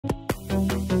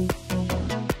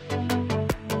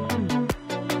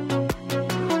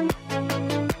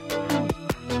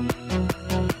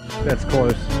That's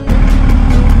close.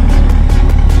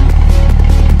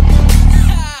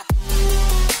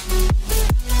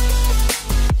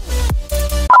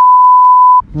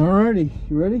 Alrighty,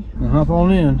 you ready? Now hop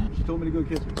on in. She told me to go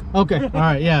kiss her. Okay,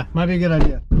 alright, yeah, might be a good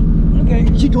idea.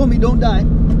 Okay, she told me don't die.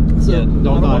 So yeah,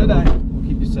 don't die. Die. We'll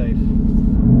keep you safe.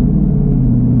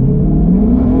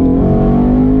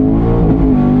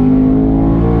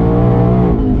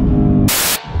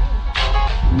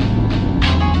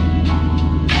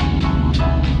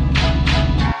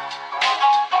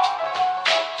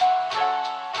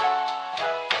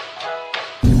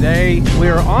 Today we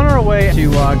are on our way to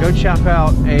go chop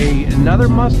out another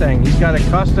Mustang. He's got a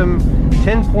custom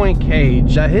 10-point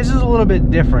cage. His is a little bit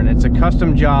different. It's a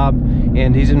custom job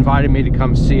and he's invited me to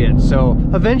come see it. So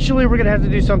eventually we're gonna have to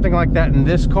do something like that in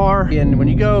this car. And when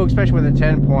you go, especially with a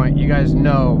 10-point, you guys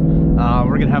know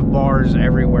we're gonna have bars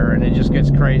everywhere and it just gets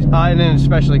crazy. And then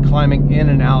especially climbing in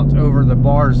and out over the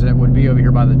bars that would be over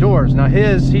here by the doors. Now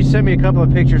he sent me a couple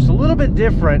of pictures, a little bit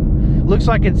different. Looks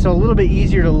like it's a little bit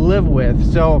easier to live with.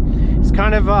 So it's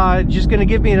kind of just gonna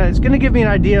give me an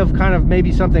idea of kind of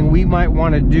maybe something we might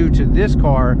want to do to this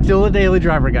car. Still a daily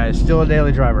driver, guys, still a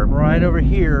daily driver. Right over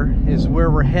here is where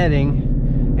we're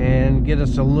heading and get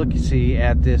us a look-see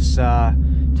at this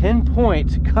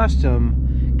 10-point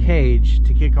custom cage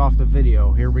to kick off the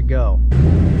video. Here we go.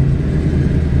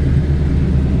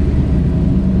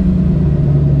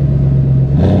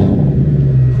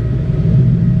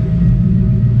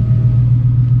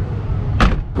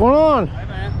 What's going on? Hi,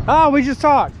 man. Oh, we just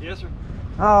talked. Yes, sir.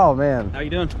 Oh, man. How you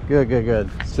doing? Good, good, good.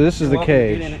 So this is the You're welcome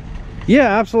to get cage. in it.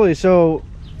 Yeah, absolutely. So,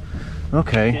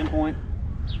 okay. 10-point.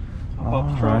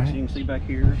 Off the trunk, so you can see back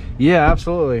here. Yeah,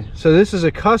 absolutely. So this is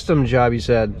a custom job, you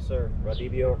said? Yes, sir. By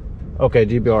DBR. Okay,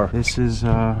 DBR. This is,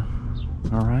 all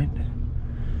right.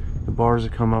 The bars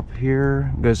that come up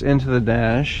here, goes into the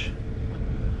dash.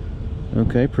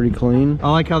 Okay, pretty clean.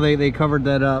 I like how they covered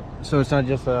that up, so it's not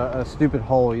just a stupid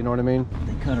hole, you know what I mean?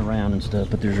 They cut around and stuff,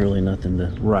 but there's really nothing to...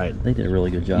 Right. They did a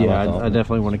really good job. Yeah, I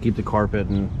definitely want to keep the carpet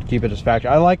and keep it as factory.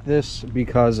 I like this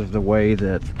because of the way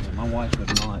that... Yeah, my wife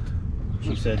would not.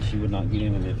 She said she would not get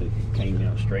in it if it came, you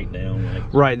know, straight down.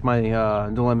 Like... Right. My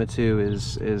dilemma too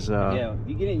is yeah,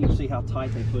 you get in, you see how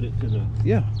tight they put it to the...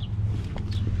 Yeah.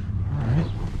 All right.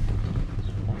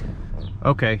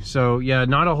 Okay, so yeah,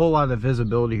 not a whole lot of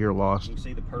visibility here lost, You can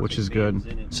see the perfect which is bends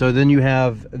good. in it. So then you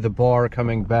have the bar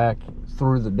coming back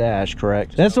through the dash,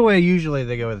 correct? That's the way usually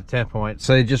they go with a 10-point.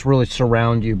 So they just really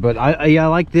surround you. But I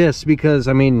like this because,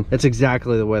 I mean, that's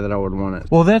exactly the way that I would want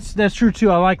it. Well, that's true too.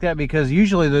 I like that because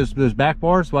usually those back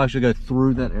bars will actually go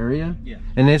through that area. Yeah.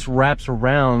 And this wraps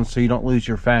around so you don't lose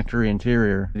your factory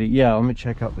interior. Yeah, let me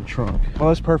check out the trunk. Oh,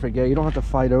 that's perfect. Yeah, you don't have to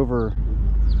fight over.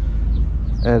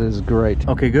 That is great.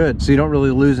 Okay, good. So you don't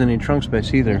really lose any trunk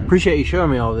space either. Appreciate you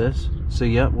showing me all this. So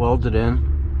yep, welded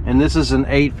in. And this is an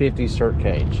 850 cert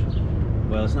cage.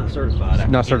 Well, it's not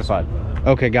certified. Not certified.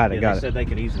 Okay, got it, Yeah, got they it. said they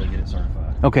could easily get it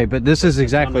certified. Okay, but this is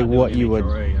exactly what you would...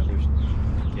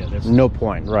 there's No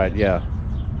point, right, yeah.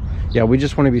 Yeah, we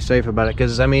just want to be safe about it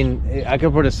because, I mean, I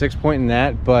could put a 6-point in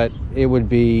that, but it would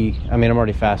be... I mean, I'm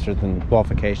already faster than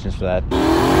qualifications for that.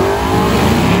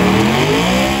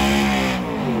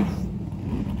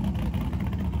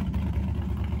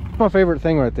 My favorite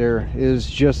thing right there is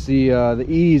just the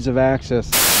ease of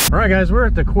access. All right, guys, we're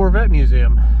at the Corvette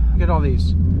Museum. Look at all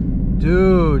these.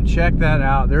 Dude, check that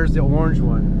out. There's the orange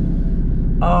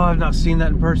one. Oh, I've not seen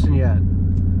that in person yet.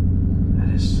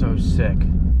 That is so sick.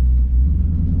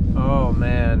 Oh,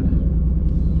 man.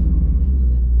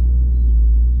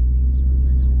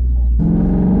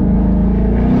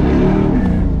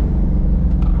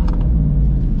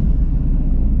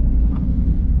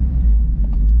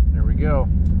 There we go.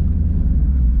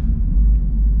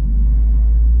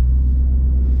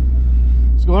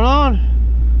 What's going on?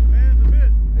 Man, the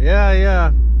bit.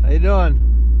 Yeah. How you doing?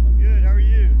 I'm good. How are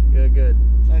you? Good.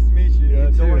 Nice to meet you. You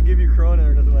Don't too. want to give you corona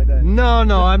or nothing like that. No,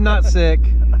 I'm not sick.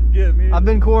 Good, me. I've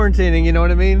been quarantining, you know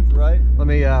what I mean? Right. Let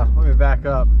me back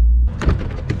up.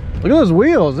 Look at those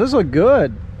wheels. Those look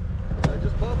good. I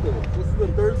just bought those. This is the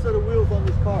third set of wheels on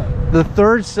this car. The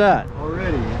third set.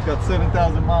 Already. It's got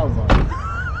 7,000 miles on it.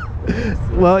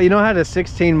 Well, you know, I had a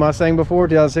 16 Mustang before,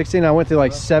 2016. I went through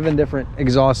like 7 different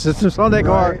exhaust systems on that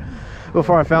car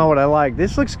before I found what I like.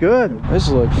 This looks good. This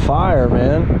looks fire,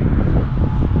 man.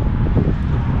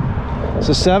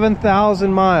 So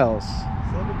 7,000 miles.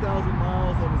 7,000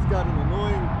 miles, and it's got an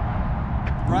annoying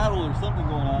rattle or something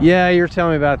going on. Yeah, you're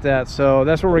telling me about that. So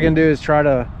that's what we're gonna do is try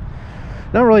to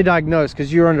not really diagnose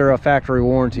because you're under a factory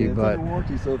warranty, Yeah, it's but under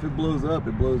warranty, so if it blows up,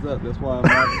 it blows up. That's why I'm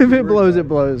not if it blows, it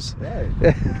blows. Hey.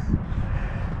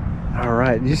 All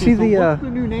right. Did you see So the what's the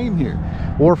new name here?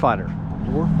 Warfighter?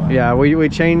 Warfighter. Yeah, we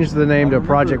changed the name to remember-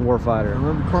 Project I Warfighter.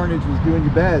 remember Carnage was doing you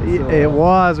bad. So, It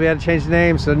was. We had to change the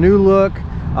name. So new look,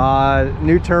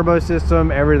 new turbo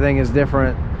system. Everything is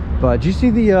different. But did you see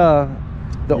the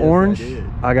Yes, orange? I did.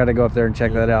 I got to go up there and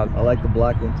check that out. I like the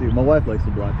black one too. My wife likes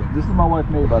the black one. This is my wife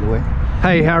May, by the way.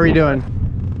 Hey, how are you doing?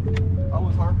 I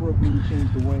was heartbroken when we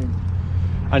changed the wing.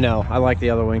 I know. I like the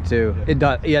other wing too. It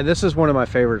does. Yeah, this is one of my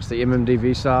favorites, the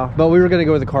MMDV style. But we were going to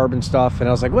go with the carbon stuff, and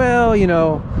I was like, well, you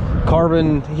know,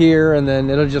 carbon here, and then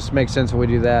it'll just make sense when we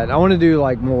do that. I want to do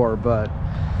like more, but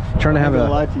trying to have I'm not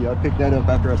gonna lie to you. I picked that up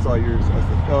after I saw yours. I was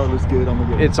like, oh, it looks good. I'm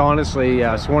gonna get it. It's honestly,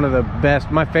 yeah, it's one of the best,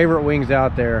 my favorite wings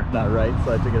out there. Not right,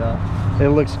 so I took it out. It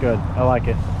looks good. I like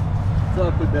it. So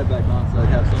I put that back on so I'd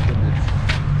have something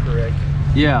that's correct.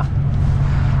 Yeah.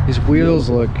 These wheels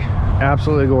look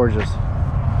absolutely gorgeous.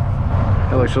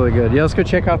 It looks really good. Yeah, let's go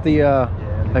check out the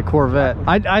that Corvette.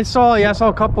 I saw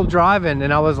a couple driving,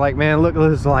 and I was like, man, look at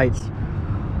those lights.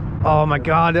 Oh my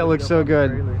God, that looks so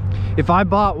good. If I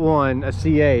bought one, a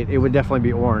C8, it would definitely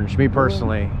be orange, me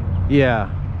personally. Yeah,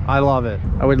 I love it.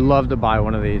 I would love to buy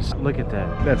one of these. Look at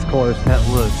that. That's close. That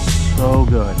looks so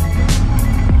good.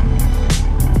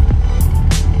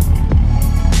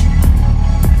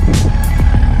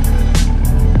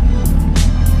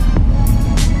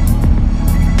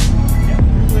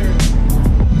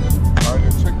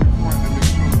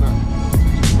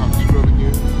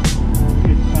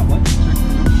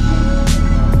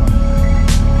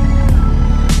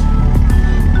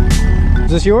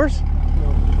 Is this yours?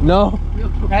 No.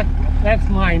 That's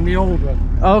mine, the old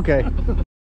one. Okay.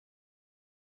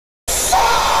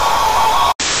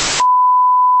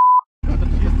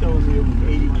 She's telling me it was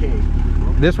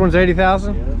 80K. This one's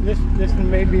 80,000? This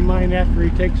one may be mine after he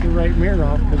takes the right mirror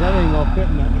off, because that ain't gonna fit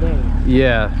in that thing.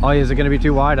 Yeah. Oh, is it going to be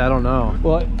too wide? I don't know.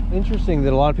 Well, interesting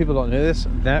that a lot of people don't know this.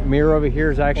 That mirror over here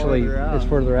is actually it's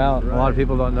further out. Right. A lot of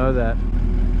people don't know that.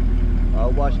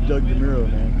 I'll watch Doug DeMuro,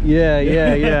 man.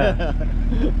 Yeah.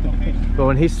 But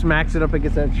when he smacks it up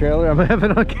against that trailer, I'm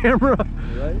having it on camera.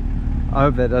 Right? I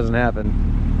hope that doesn't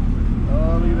happen.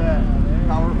 Oh, look at that.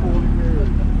 Power folding mirror.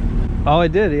 Oh,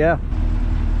 it did, yeah.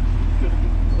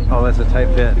 Oh, that's a tight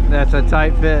fit. That's a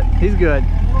tight fit. He's good.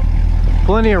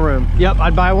 Plenty of room. Yep,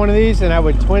 I'd buy one of these and I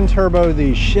would twin turbo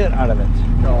the shit out of it.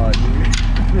 God, dude.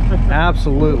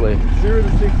 Absolutely. 0 to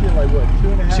 60 in like what,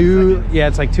 2.5 seconds? Yeah,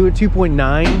 it's like 2.9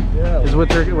 Yeah. is what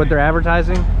they're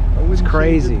advertising. It's wouldn't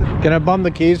crazy. change it. Can I bum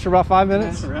the keys for about 5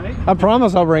 minutes? Right? I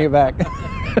promise I'll bring it back.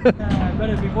 I bet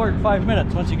it'd be more than 5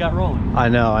 minutes once you got rolling. I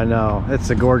know. It's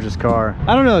a gorgeous car.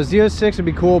 I don't know, Z06 would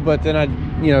be cool, but then I'd,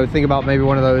 think about maybe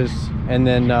one of those and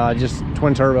then just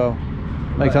twin turbo.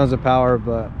 Like Right. tons of power,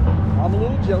 but I'm a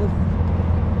little jealous.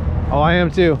 oh, I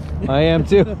am too.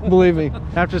 Believe me.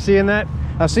 After seeing that,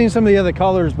 I've seen some of the other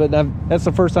colors, but that's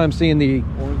the first time seeing the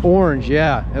orange.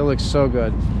 Yeah, it looks so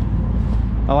good.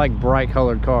 I like bright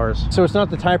colored cars. So it's not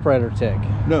the typewriter tick.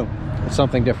 No. It's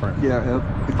something different. Yeah,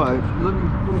 if I let me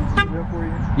zoom in for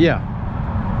you. Yeah.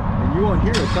 And you won't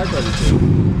hear a typewriter too.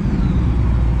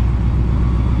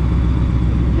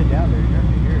 Get down there, you're not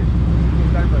gonna hear it.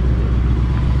 It's typewriter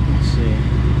too. Let's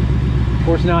see. Of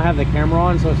course, now I have the camera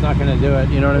on, so it's not going to do it.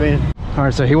 You know what I mean? All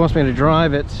right, so he wants me to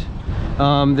drive it.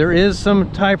 There is some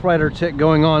typewriter tick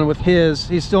going on with his.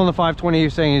 He's still in the 520.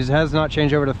 He's saying he has not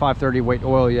changed over to 530 weight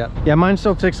oil yet. Yeah, mine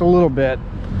still ticks a little bit,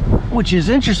 which is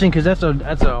interesting because that's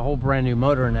a whole brand new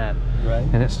motor in that. Right.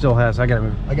 And it still has.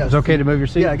 It's okay to move your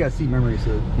seat? Yeah, I got seat memory,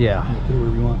 so Yeah. you can put it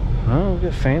wherever you want. Oh,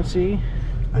 get fancy.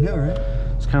 I know, right?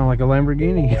 It's kind of like a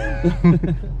Lamborghini.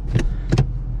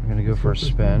 I'm gonna go for a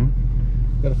spin.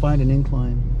 Gotta find an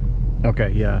incline.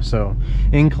 Okay, yeah, so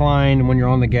incline, when you're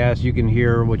on the gas, you can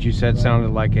hear what you said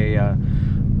sounded like a,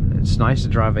 it's nice to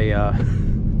drive a,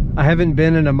 I haven't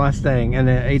been in a Mustang and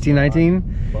an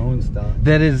 1819 Bone stock.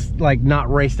 that is like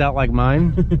not raced out like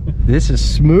mine. This is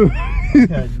smooth.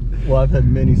 Well, I've had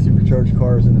many supercharged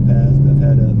cars in the past.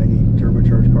 I've had many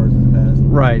turbocharged cars in the past.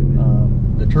 Right.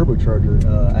 The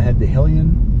turbocharger, I had the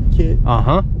Hellion kit,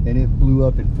 Uh-huh. and it blew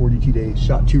up in 42 days.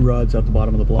 Shot 2 rods out the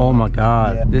bottom of the block. Oh my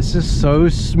God. Yeah. This is so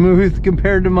smooth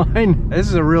compared to mine. This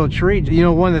is a real treat. You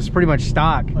know, one that's pretty much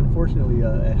stock. Unfortunately,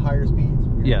 at higher speeds,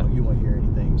 you won't hear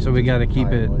anything. So we got to keep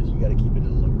it You got to keep it at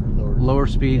a lower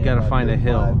speed. Got to find a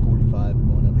hill. 45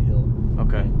 going up a hill.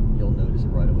 Okay. You'll notice it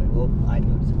right away. Well, I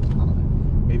notice it. I don't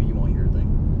know. Maybe you won't hear a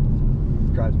thing.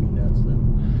 It drives me nuts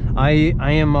though.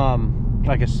 I am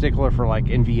like a stickler for like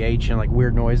NVH and like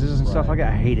weird noises and stuff like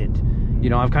that. I hate it. You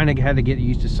know, I've kind of had to get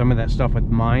used to some of that stuff with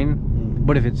mine.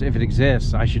 but if it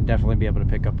exists, I should definitely be able to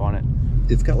pick up on it.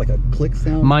 It's got like a click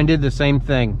sound. Mine did the same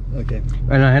thing. Okay.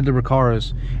 And I had the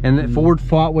Recaros, and Ford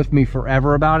fought with me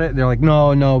forever about it. They're like,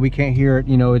 no, we can't hear it.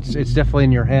 You know, it's definitely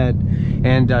in your head.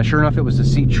 And sure enough, it was the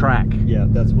seat track. Yeah,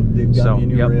 that's what they've got in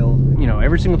your rail. You know,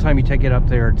 every single time you take it up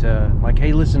there to like,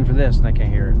 hey, listen for this, and I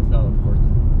can't hear it. No, of course.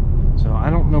 So I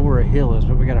don't know where a hill is,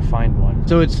 but we gotta find one.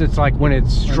 So it's like when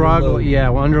it's struggling, yeah,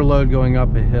 under load going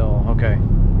up a hill. Okay.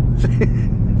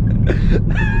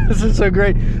 This is so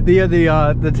great. The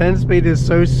 10-speed is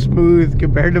so smooth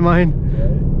compared to mine.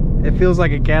 Right. It feels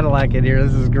like a Cadillac in here.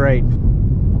 This is great.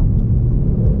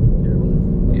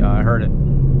 Yeah, I heard it.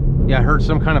 Yeah, I heard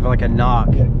some kind of like a knock.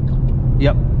 Okay.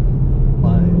 Yep.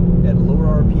 At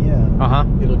lower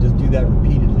RPM, it'll just do that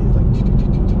repeatedly. It's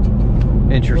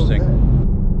like interesting.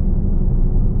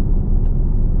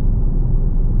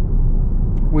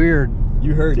 Weird.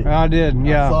 You heard it. I did.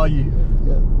 Yeah. I saw you.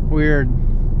 Yeah. Weird.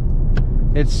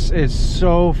 It's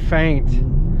so faint.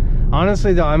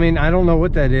 Honestly though, I mean, I don't know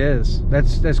what that is.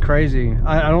 That's crazy.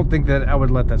 I don't think that I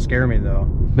would let that scare me though.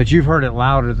 But you've heard it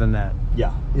louder than that.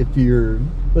 Yeah. If you're,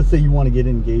 let's say you want to get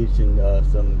engaged in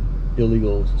some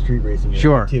illegal street racing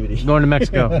activity. Going to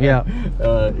Mexico. Yeah.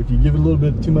 If you give it a little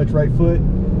bit too much right foot,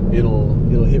 it'll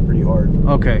hit pretty hard.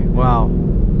 Okay. Wow.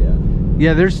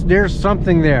 Yeah. There's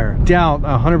something there.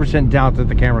 100% doubt that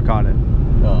the camera caught it.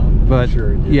 But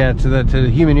sure it did. Yeah, to the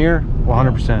human ear,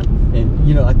 100%. And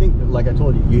you know, I think, like I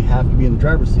told you, you have to be in the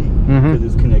driver's seat because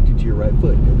it's connected to your right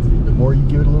foot. The more you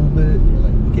give it a little bit, you're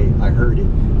like, okay, I heard it,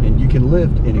 and you can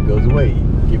lift and it goes away.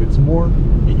 You give it some more,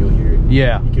 and you'll hear it.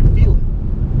 Yeah, you can feel it.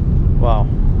 Wow.